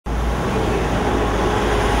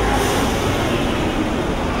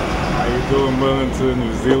doing, Wellington,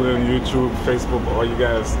 New Zealand, YouTube, Facebook, all you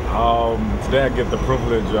guys. Today I get the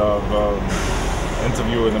privilege of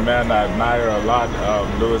interviewing a man I admire a lot,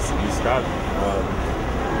 Lewis E. Scott.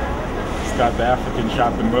 He's got the African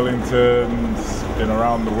shop in Wellington, he's been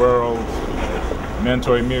around the world,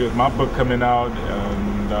 mentoring me with my book coming out,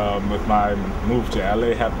 and with my move to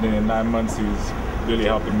LA happening in 9 months, he's really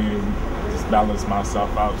helping me just balance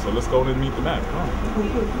myself out. So let's go and meet the man.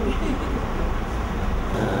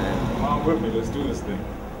 Come on with me, let's do this thing.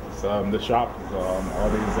 So the shop, all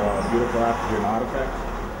these beautiful African artifacts.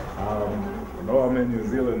 I know I'm in New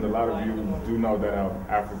Zealand, a lot of you do know that I'm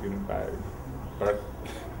African by birth.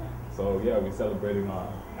 So yeah, we're celebrating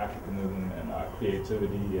our Africanism and our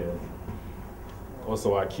creativity and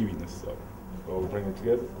also our Kiwiness. So we'll bring it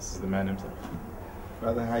together. This is the man himself.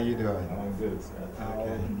 Brother, how you doing? I'm good.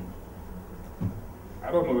 Okay.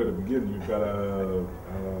 I don't know where to begin. You've got a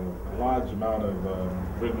large amount of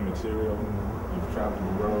written material. You've traveled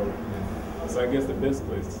the world. So I guess the best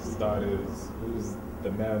place to start is, who's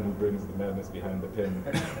the man who brings the madness behind the pen?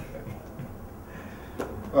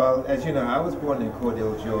 Well, as you know, I was born in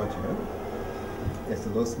Cordell, Georgia. It's a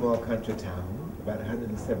little small country town, about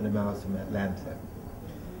 170 miles from Atlanta.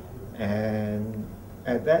 And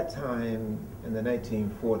at that time, in the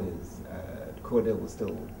 1940s, Cordell was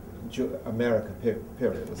still, America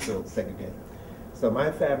period, was still segregated. So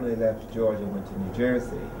my family left Georgia and went to New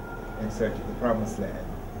Jersey in search of the promised land.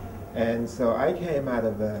 And so I came out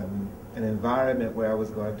of an environment where I was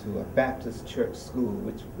going to a Baptist church school,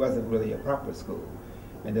 which wasn't really a proper school,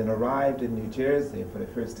 and then arrived in New Jersey for the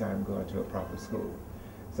first time going to a proper school.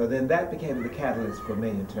 So then that became the catalyst for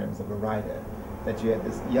me in terms of a writer, that you had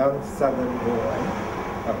this young southern boy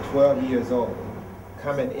of 12 years old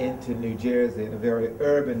coming into New Jersey in a very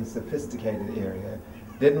urban, sophisticated area,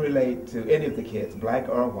 didn't relate to any of the kids, black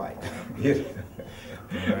or white.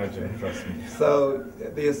 Imagine, trust me. So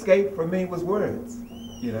the escape for me was words.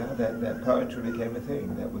 You know, that poetry became a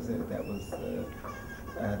thing. That was it.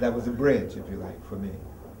 That was a bridge, if you like, for me.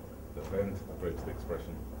 The pen, the bridge, the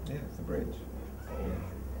expression. Yeah, it's a bridge.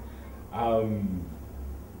 Yeah.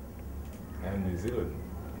 And New Zealand.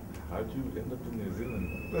 How'd you end up in New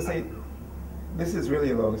Zealand? Well, see, this is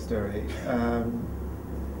really a long story.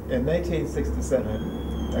 In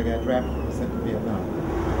 1967, I got drafted and sent to Vietnam.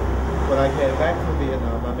 When I came back from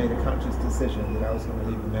Vietnam, I made a conscious decision that I was going to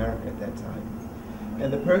leave America at that time.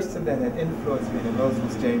 And the person that had influenced me the most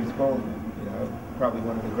was James Baldwin, you know, probably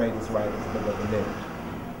one of the greatest writers that ever lived.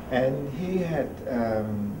 And he had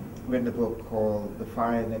written a book called The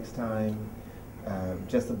Fire Next Time,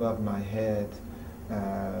 Just Above My Head,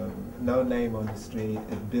 No Name on the Street,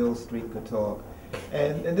 If Bill Street Could Talk.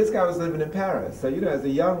 And this guy was living in Paris. So, you know, as a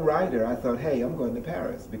young writer, I thought, hey, I'm going to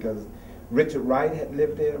Paris, because Richard Wright had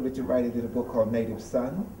lived there. Richard Wright did a book called Native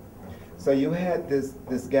Son. So you had this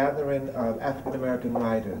gathering of African-American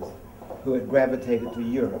writers who had gravitated to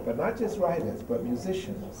Europe, but not just writers, but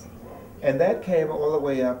musicians. And that came all the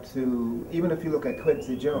way up to, even if you look at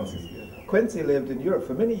Quincy Jones. Quincy lived in Europe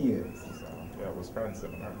for many years. Yeah, it was France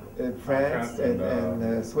and America. In France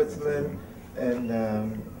and Switzerland, and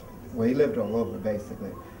well, he lived all over,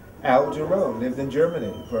 basically. Al Jarreau lived in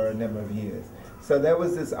Germany for a number of years. So there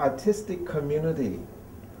was this artistic community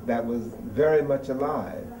that was very much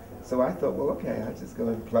alive. So I thought, well, okay, I'll just go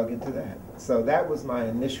and plug into that. So that was my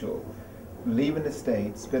initial, leaving the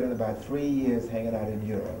States, spending about 3 years hanging out in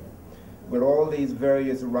Europe with all these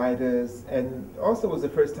various writers, and also was the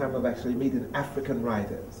first time of actually meeting African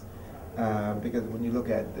writers. Because when you look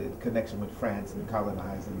at the connection with France and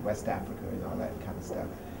colonizing West Africa and all that kind of stuff.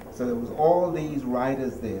 So there was all these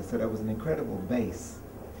writers there, so there was an incredible base.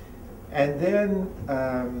 And then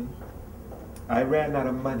I ran out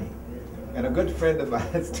of money. And a good friend of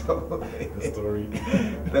mine told me, the story.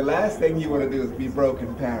 The last thing you want to do is be broke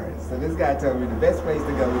in Paris. So this guy told me the best place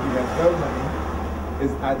to go if you have no money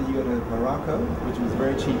is either you go to Morocco, which was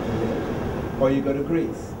very cheap to live, or you go to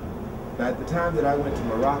Greece. Now at the time that I went to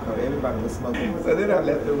Morocco, everybody was smoking. So then I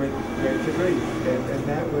left and went to Greece. And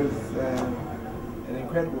that was an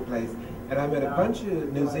incredible place. And I met a bunch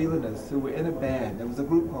of New Zealanders who were in a band. There was a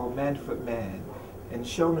group called Manfred Mann. And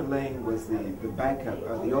Shona Lane was the backup,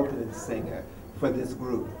 the opening singer for this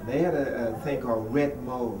group. They had a thing called Red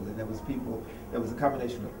Mold, and there was a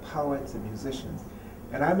combination of poets and musicians.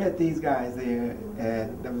 And I met these guys there,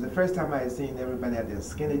 and that was the first time I had seen everybody had their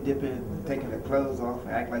skinny dipping, taking their clothes off,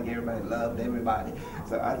 act like everybody loved everybody.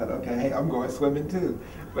 So I thought, okay, hey, I'm going swimming too.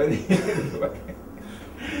 But anyway,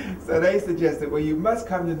 so they suggested, well, you must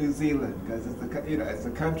come to New Zealand because it's a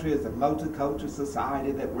country, it's a multicultural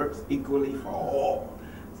society that works equally for all.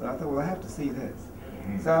 So I thought, well, I have to see this.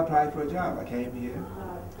 So I applied for a job. I came here.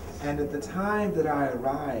 And at the time that I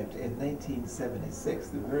arrived in 1976,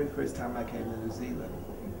 the very first time I came to New Zealand,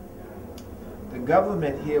 the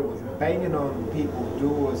government here was banging on people's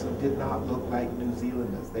doors who did not look like New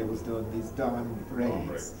Zealanders. They was doing these dawn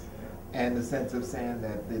raids. And the sense of saying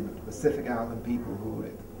that the Pacific Island people who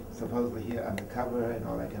were supposedly here undercover and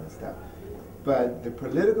all that kind of stuff. But the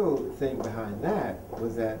political thing behind that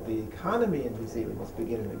was that the economy in New Zealand was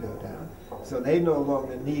beginning to go down. So they no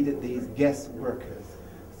longer needed these guest workers.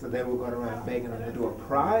 So they were going around banging on the door.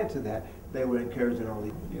 Prior to that, they were encouraging all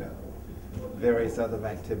these, various other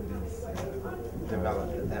activities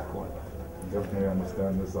developed at that point. Definitely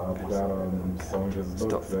understand this. I've got some of his books.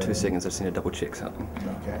 Stop for 2 seconds. I just need to double check something.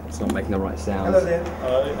 Okay. It's not making the right sounds. Hello there.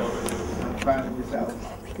 I'm fine with yourself.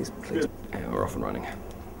 Please. Yeah, we're off and running.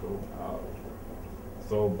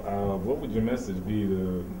 So, what would your message be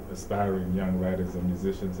to aspiring young writers and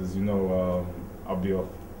musicians? As you know, I'll be off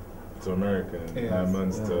to America in 9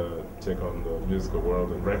 months to check on the musical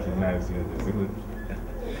world and recognize you in New Zealand.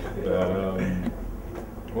 But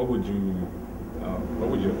what would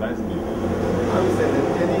your advice be? I would say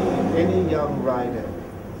that any young writer,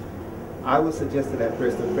 I would suggest to that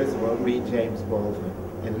person, first of all, read James Baldwin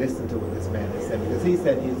and listen to what this man is saying, because he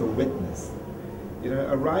said he's a witness.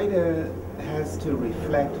 A writer has to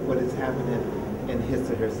reflect what is happening in his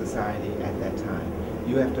or her society at that time.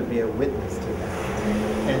 You have to be a witness to that.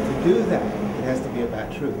 And to do that, it has to be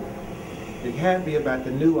about truth. It can't be about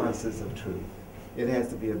the nuances of truth. It has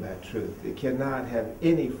to be about truth. It cannot have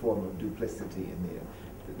any form of duplicity in there.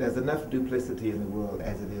 There's enough duplicity in the world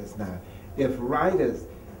as it is now. If writers,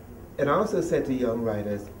 and I also said to young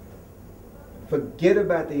writers, forget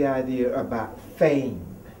about the idea about fame.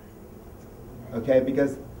 Okay,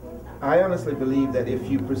 because I honestly believe that if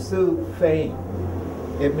you pursue fame,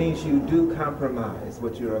 it means you do compromise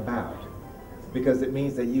what you're about. Because it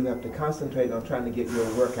means that you have to concentrate on trying to get your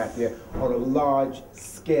work out there on a large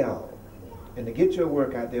scale. And to get your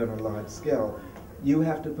work out there on a large scale, you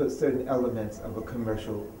have to put certain elements of a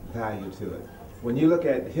commercial value to it. When you look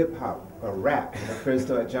at hip-hop or rap, when it first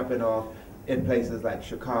started jumping off in places like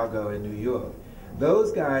Chicago and New York,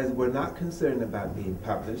 those guys were not concerned about being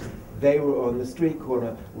published. They were on the street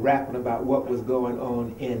corner rapping about what was going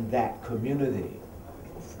on in that community.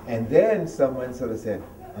 And then someone sort of said,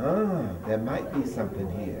 there might be something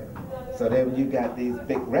here. So then when you got these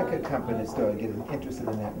big record companies started getting interested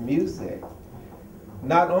in that music,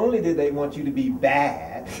 not only did they want you to be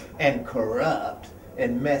bad and corrupt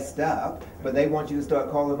and messed up, but they want you to start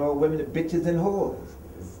calling all women bitches and whores.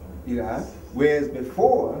 Whereas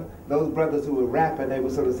before, those brothers who were rapping, they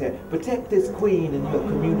would sort of say, protect this queen in your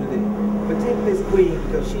community. Protect this queen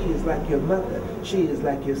because she is like your mother. She is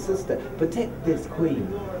like your sister. Protect this queen.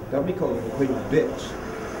 Don't be calling the queen a bitch.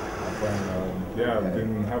 I've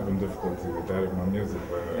been having difficulty with that in my music,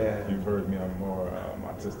 but you've heard me, I'm more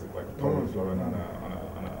artistic, like totally flowing on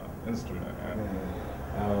an instrument.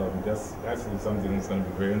 And that's actually something that's going to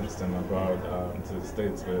be very interesting about to the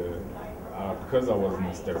States, where because I wasn't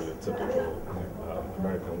a stereotypical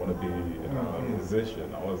American wannabe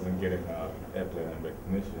musician, I wasn't getting airplay and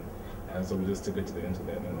recognition. And so we just took it to the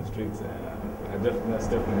internet and the streets, and that's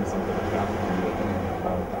definitely something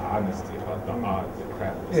about the honesty, about the art, the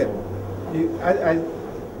craft. Yeah.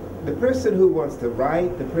 The person who wants to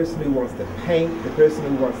write, the person who wants to paint, the person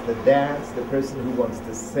who wants to dance, the person who wants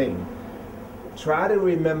to sing, try to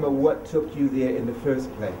remember what took you there in the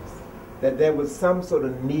first place. That there was some sort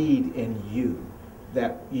of need in you,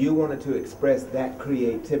 that you wanted to express that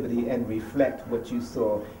creativity and reflect what you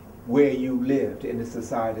saw where you lived in the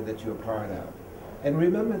society that you're part of. And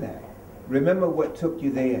remember that. Remember what took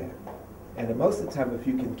you there. And most of the time, if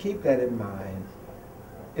you can keep that in mind,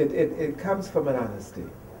 it comes from an honesty.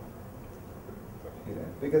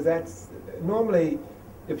 Because that's normally,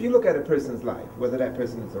 if you look at a person's life, whether that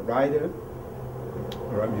person is a writer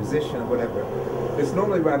or a musician or whatever, it's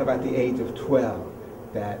normally around about the age of 12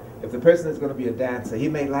 that if the person is going to be a dancer,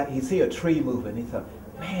 he see a tree moving, he thought,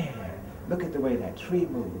 man, look at the way that tree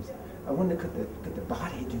moves. I wonder could the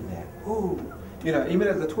body do that? Ooh, even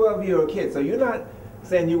as a 12-year-old kid. So you're not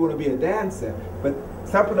saying you want to be a dancer, but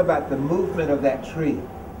something about the movement of that tree.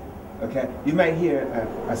 Okay, you might hear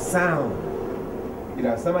a sound.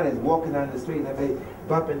 Somebody's walking down the street and they may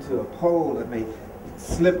bump into a pole and may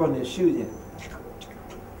slip on their shoe.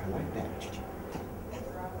 I like that.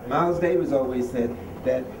 Miles Davis always said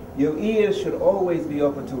that your ears should always be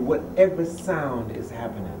open to whatever sound is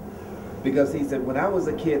happening. Because he said, when I was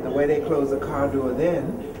a kid, the way they closed the car door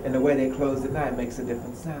then and the way they closed it now, it makes a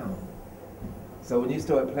different sound. So when you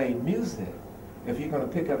start playing music, if you're going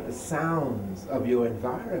to pick up the sounds of your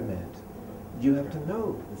environment, you have to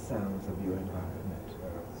know the sounds of your environment.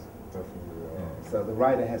 Definitely. So the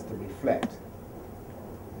writer has to reflect.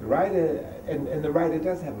 The writer, and the writer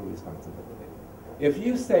does have a responsibility. If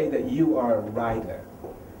you say that you are a writer,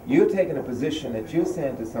 you're taking a position that you're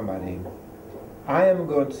saying to somebody, I am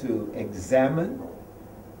going to examine,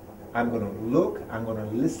 I'm going to look, I'm going to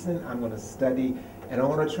listen, I'm going to study, and I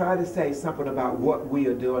want to try to say something about what we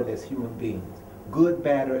are doing as human beings, good,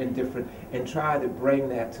 bad, or indifferent, and try to bring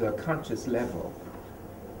that to a conscious level.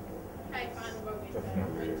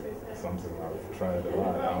 Definitely something I've tried a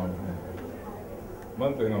lot.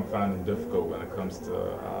 One thing I'm finding difficult when it comes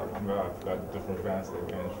to, I've got different fans that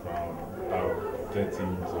range from about 13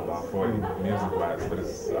 to about 40 music-wise, but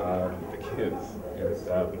it's the kids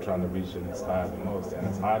that I've been trying to reach and inspire the most, and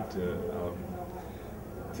it's hard to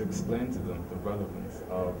explain to them the relevance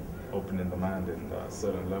of opening the mind and a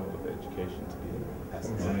certain level of education to be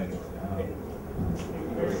explained.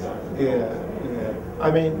 Yeah. I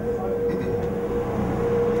mean,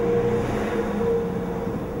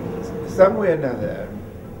 some way or another,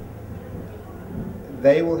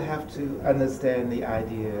 they will have to understand the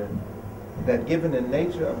idea that given the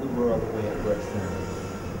nature of the world the way it works now,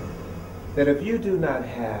 that if you do not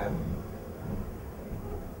have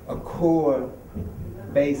a core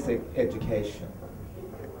basic education,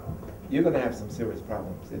 you're going to have some serious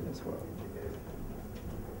problems in this world.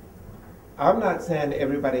 I'm not saying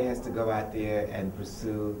everybody has to go out there and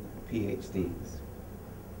pursue PhDs,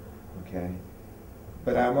 okay?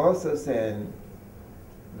 But I'm also saying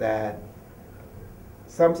that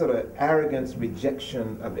some sort of arrogance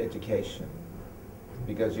rejection of education,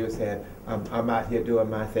 because you're saying, I'm out here doing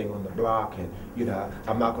my thing on the block, and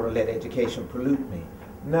I'm not going to let education pollute me.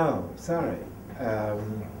 No, sorry.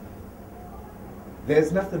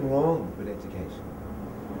 There's nothing wrong with education.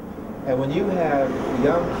 And when you have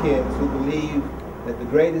young kids who believe that the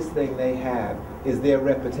greatest thing they have is their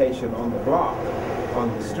reputation on the block,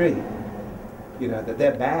 on the street, that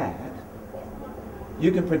they're bad,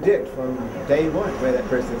 you can predict from day one where that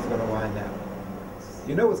person is going to wind up.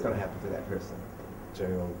 You know what's going to happen to that person.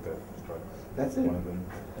 Jail, death, drugs. That's it. One of them.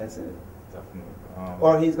 That's it. Definitely.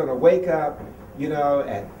 Or he's going to wake up,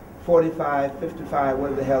 at 45, 55,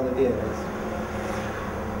 whatever the hell it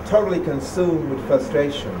is, totally consumed with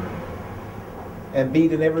frustration and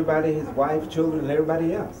beating everybody, his wife, children, and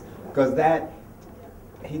everybody else. Because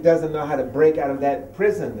he doesn't know how to break out of that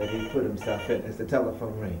prison that he put himself in as the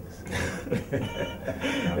telephone rings.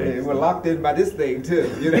 We're locked in by this thing too,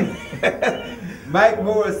 Mike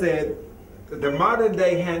Moore said, the modern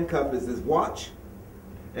day handcuff is his watch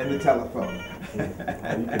and the telephone. You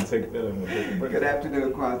can take that and we'll take a break. Good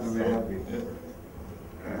afternoon, Kwazma, may I help you?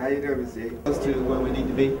 How you doing, Mr. Yates? Close to where we need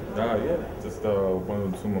to be? Yeah, just one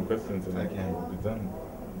or two more questions and Okay. we'll be done.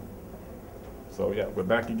 So yeah, we're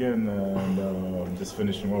back again and just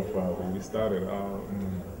finishing off where we started.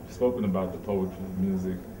 We've spoken about the poetry,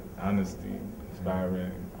 music, honesty,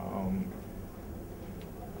 inspiring.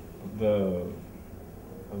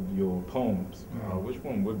 Of your poems, which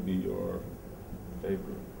one would be your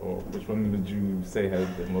favorite, or which one would you say has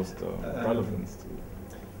the most relevance to you?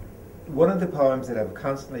 One of the poems that have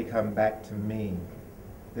constantly come back to me,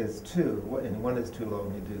 there's two, and one is too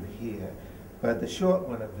long to do here, but the short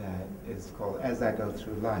one of that is called As I Go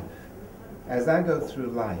Through Life. As I go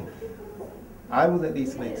through life, I will at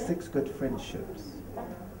least make 6 good friendships.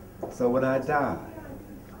 So when I die,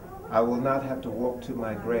 I will not have to walk to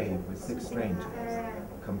my grave with 6 strangers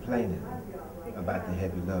complaining about the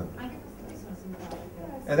heavy load.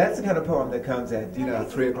 And that's the kind of poem that comes at,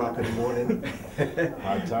 3 o'clock in the morning.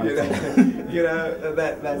 Hard times.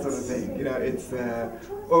 That sort of thing. It's,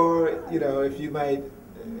 or, if you might,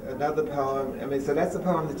 another poem, so that's a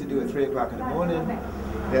poem that you do at 3 o'clock in the morning.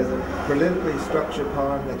 There's a politically structured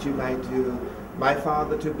poem that you might do. My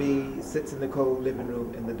father to be sits in the cold living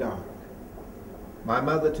room in the dark. My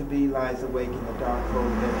mother to be lies awake in the dark,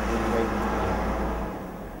 cold bedroom waiting for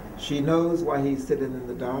him. She knows why he's sitting in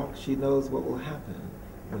the dark. She knows what will happen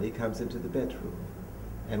when he comes into the bedroom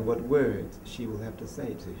and what words she will have to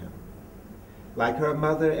say to him. Like her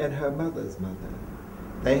mother and her mother's mother,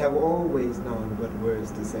 they have always known what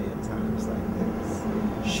words to say in times like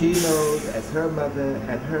this. She knows, as her mother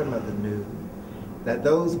and her mother knew, that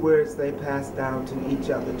those words they pass down to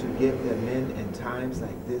each other to give their men in times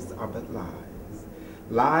like this are but lies.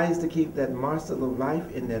 Lies to keep that morsel of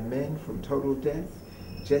life in their men from total death,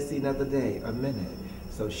 just another day, a minute.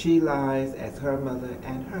 So she lies as her mother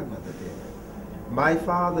and her mother did. My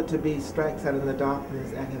father to be strikes out in the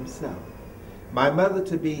darkness at himself. My mother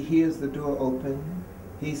to be hears the door open.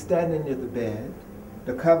 He's standing near the bed.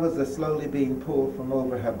 The covers are slowly being pulled from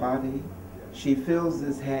over her body. She feels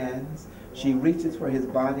his hands. She reaches for his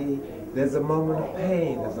body. There's a moment of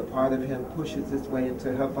pain as a part of him pushes its way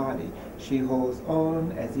into her body. She holds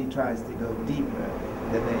on as he tries to go deeper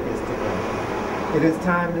than there is to go. It is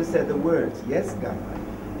time to say the words, yes, God.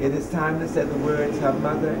 It is time to say the words her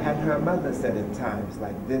mother and her mother said in times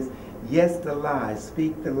like this. Yes, the lie.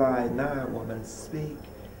 Speak the lie now, woman. Speak,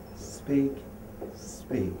 speak,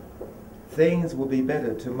 speak. Things will be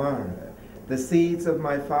better tomorrow. The seeds of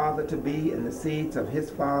my father to be and the seeds of his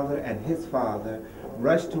father and his father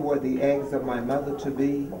rush toward the eggs of my mother to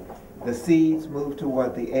be. The seeds move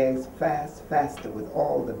toward the eggs faster with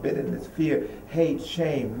all the bitterness, fear, hate,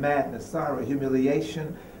 shame, madness, sorrow,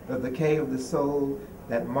 humiliation, the decay of the soul,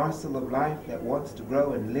 that morsel of life that wants to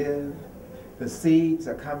grow and live. The seeds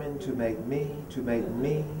are coming to make me, to make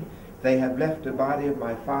me. They have left the body of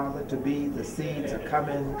my father to be. The seeds are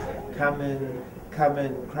coming, coming,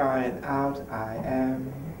 coming, crying out, I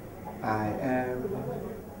am, I am,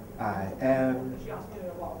 I am,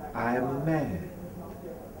 I am a man.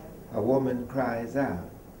 A woman cries out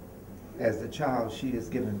as the child she is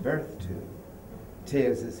giving birth to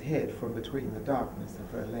tears his head from between the darkness of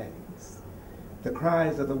her legs. The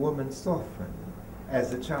cries of the woman soften as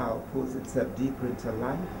the child pulls itself deeper into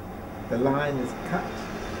life. The line is cut.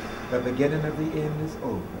 The beginning of the end is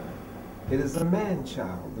over. It is a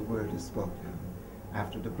man-child, the word is spoken,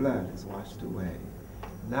 after the blood is washed away.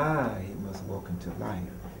 Now he must walk into life.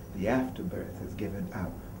 The afterbirth is given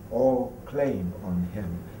up. All claim on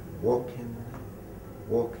him. Walking,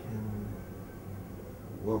 walking,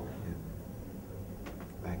 walking,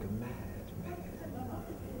 like a madman,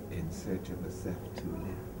 in search of a self to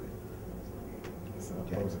live with.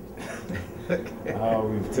 Okay.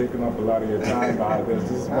 We've taken up a lot of your time. There's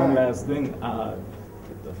just one last thing.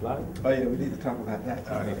 The flag? Oh yeah, we need to talk about that.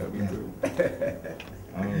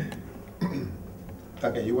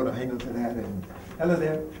 Okay, you want to hang on to that? And hello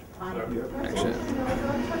there. Action.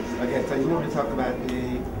 Okay, so you want me to talk about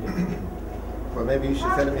the, well, maybe you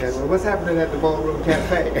should say to me, well, what's happening at the Ballroom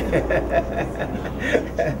Cafe?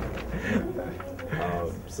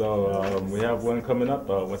 We have one coming up.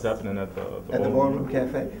 What's happening at the Ballroom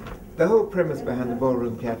Cafe? The whole premise behind the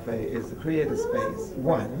Ballroom Cafe is to create a space,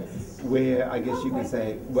 one, where I guess you could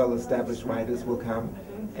say well-established writers will come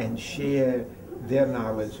and share their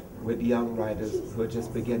knowledge with young writers who are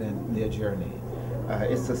just beginning their journey.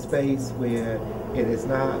 It's a space where it is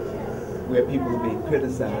not where people are being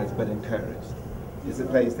criticized but encouraged. It's a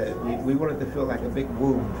place that we want it to feel like a big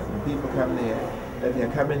womb. When people come there, that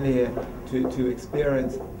they're coming there to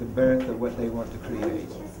experience the birth of what they want to create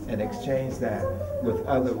and exchange that with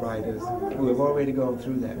other writers who have already gone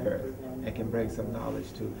through that birth and can bring some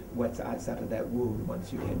knowledge to what's outside of that womb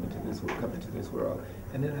once you come into this world.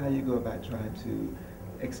 And then how you go about trying to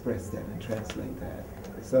express that and translate that.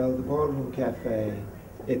 So the Ballroom Cafe,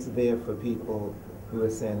 it's there for people who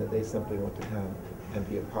are saying that they simply want to come and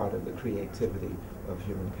be a part of the creativity of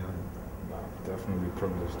humankind. Definitely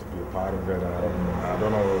privileged to be a part of it. I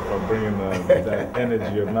don't know if I'm bringing that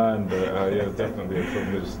energy of mine, but yeah, it's definitely a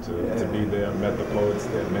privilege to be there. I met the poets,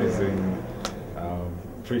 they're amazing.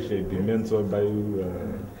 Appreciate being mentored by you.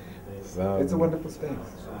 It's a wonderful space.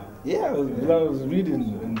 Yeah, I was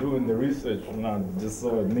reading and doing the research when I just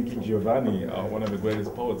saw Nikki Giovanni, one of the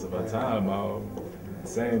greatest poets of our time,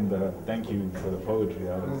 saying thank you for the poetry.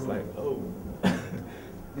 I was like, oh.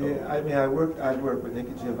 Yeah, I mean, I've worked with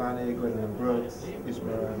Nikki Giovanni, Gwendolyn Brooks,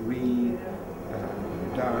 Ishmael Reed,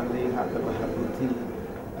 Darlene Hakabahabuti.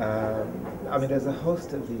 I mean, there's a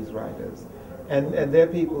host of these writers. And they're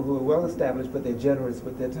people who are well established, but they're generous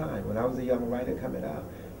with their time. When I was a young writer coming out,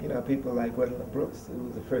 you know, people like Gwendolyn Brooks, who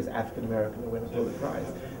was the first African American to win a Pulitzer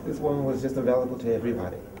Prize. This woman was just available to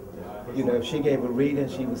everybody. You know, if she gave a reading,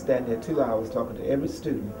 she would stand there 2 hours talking to every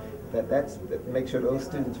student. That make sure those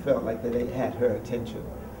students felt like that they had her attention.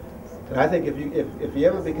 And I think if you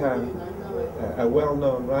ever become a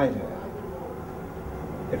well-known writer,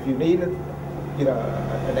 if you needed, you know,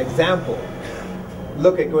 an example,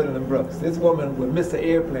 look at Gwendolyn Brooks. This woman would miss an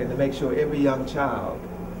airplane to make sure every young child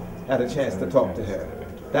had a chance to talk to her.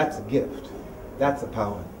 That's a gift. That's a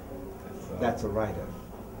poet. That's a writer.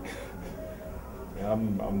 Yeah,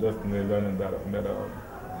 I'm definitely learning that. I've met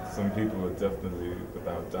some people are definitely,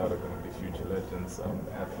 without doubt, are going to be future legends,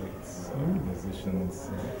 athletes, musicians.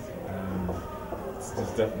 It's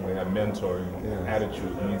just definitely a mentoring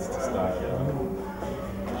attitude needs to start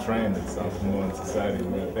train itself more in society.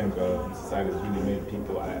 I think society has really made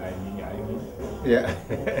people I need. Yeah.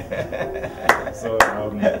 So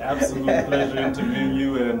absolute pleasure interviewing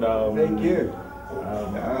you, and thank you.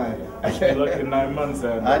 Wish you luck in 9 months.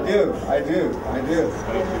 And, I do. I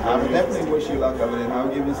would definitely wish you luck of it, and I'll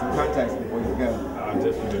give you some contacts before you to go. I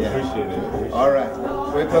definitely appreciate it. All right,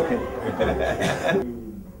 we're cooking.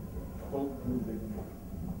 Folk music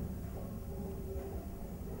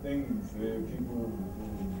things where people who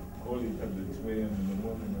call each other twin and the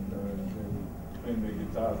woman and they twin their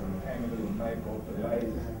guitars and hang a little knife off the light.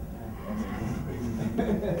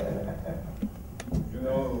 You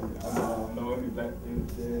know, I don't know any black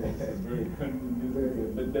kids there. It's very country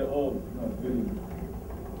music, but they're all really,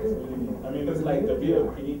 it's really, I mean, it's like the real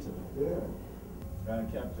creative. Trying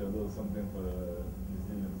to capture a little something for the New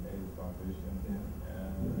Zealand AIDS Foundation.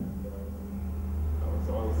 And I was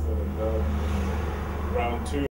also in round 2.